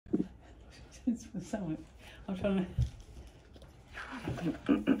It's for someone. I'm trying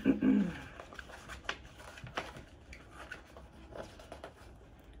to...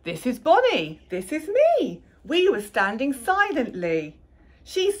 This is Bonnie, this is me. We were standing silently.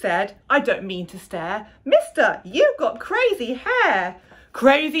 She said, I don't mean to stare. Mister, you've got crazy hair.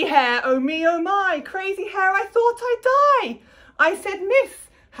 Crazy hair, oh me, oh my. Crazy hair, I thought I'd die. I said, miss,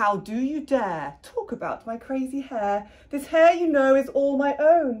 how do you dare talk about my crazy hair? This hair, you know, is all my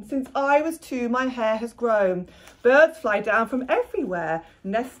own. Since I was 2, my hair has grown. Birds fly down from everywhere,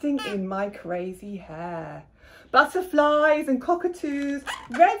 nesting in my crazy hair. Butterflies and cockatoos,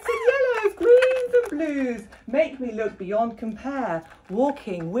 reds and yellows, greens and blues, make me look beyond compare,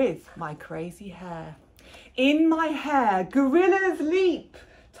 walking with my crazy hair. In my hair, gorillas leap,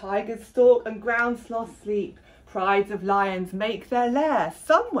 tigers stalk and ground sloths sleep, prides of lions make their lair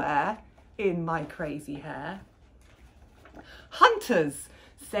somewhere in my crazy hair. Hunters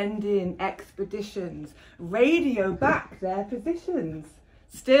send in expeditions, radio back their positions.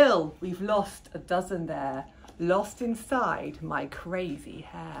 Still, we've lost a dozen there, lost inside my crazy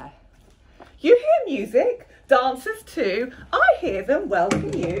hair. You hear music, dancers too, I hear them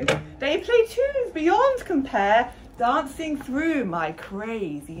welcome you. They play tunes beyond compare, dancing through my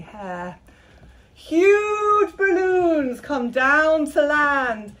crazy hair. Huge balloons come down to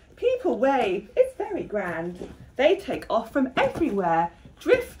land, people wave, it's very grand. They take off from everywhere,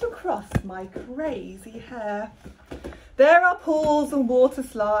 drift across my crazy hair. There are pools and water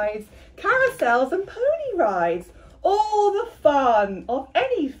slides, carousels and pony rides, all the fun of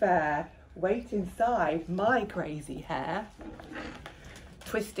any fair wait inside my crazy hair.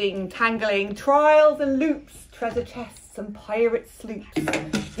 Twisting, tangling, trials and loops, treasure chests and pirate sloops.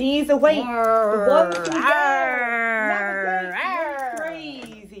 These await the ones who dare navigate my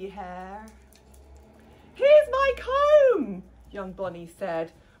crazy hair. Here's my comb, young Bonnie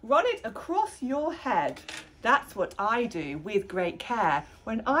said. Run it across your head. That's what I do with great care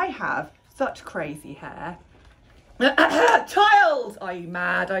when I have such crazy hair. Child, are you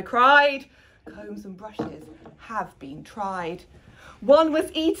mad? I cried. Combs and brushes have been tried. One was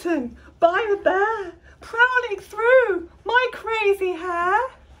eaten by a bear, prowling through my crazy hair.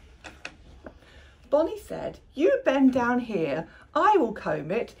 Bonnie said, you bend down here, I will comb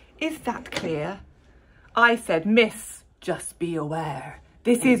it, is that clear? I said, miss, just be aware.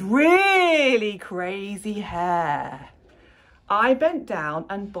 This is really crazy hair. I bent down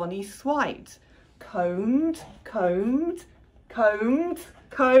and Bonnie swiped, combed, combed, combed,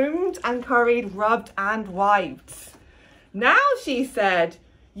 combed and curried, rubbed and wiped. Now she said,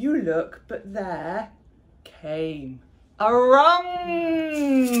 you look, but there came a rumbling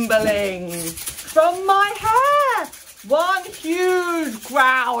from my hair. One huge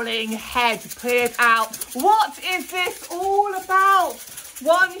growling head peered out. What is this all about?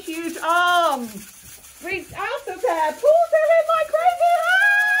 One huge arm reached out of there, pulled her in my crazy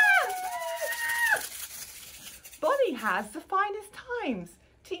hair. Bonnie has the finest times,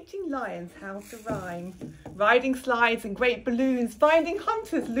 teaching lions how to rhyme, riding slides and great balloons, finding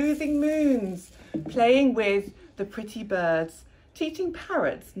hunters losing moons, playing with the pretty birds, teaching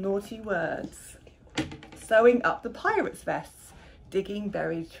parrots naughty words, sewing up the pirates' vests, digging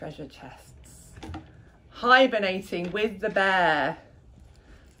buried treasure chests, hibernating with the bear,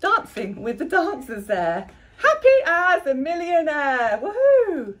 dancing with the dancers there, happy as a millionaire,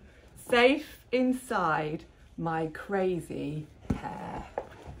 woohoo! Safe inside my crazy hair.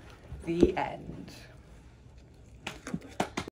 The end.